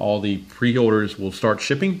when all the pre-orders will start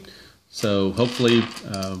shipping. So hopefully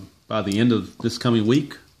by the end of this coming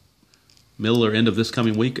week, middle or end of this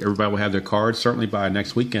coming week, everybody will have their cards. Certainly by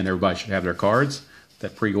next weekend, everybody should have their cards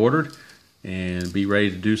that pre-ordered and be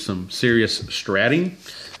ready to do some serious stratting.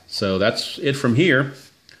 So that's it from here.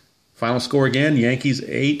 Final score again, Yankees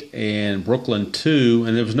 8 and Brooklyn 2.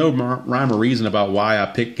 And there was no rhyme or reason about why I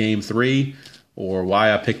picked Game 3. Or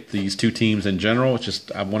why I picked these 2 teams in general. It's just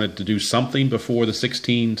I wanted to do something before the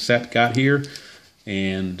 16 set got here.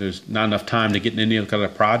 And there's not enough time to get in any other kind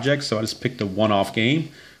of project. So I just picked a one-off game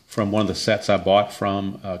from one of the sets I bought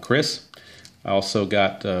from Chris. I also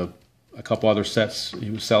got a couple other sets. He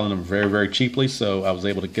was selling them very, very cheaply. So I was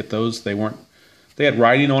able to get those. They had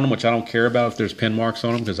writing on them, which I don't care about if there's pen marks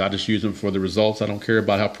on them, because I just use them for the results. I don't care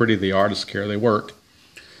about how pretty they are. I just care they work.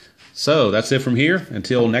 So that's it from here.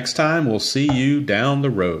 Until next time, we'll see you down the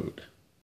road.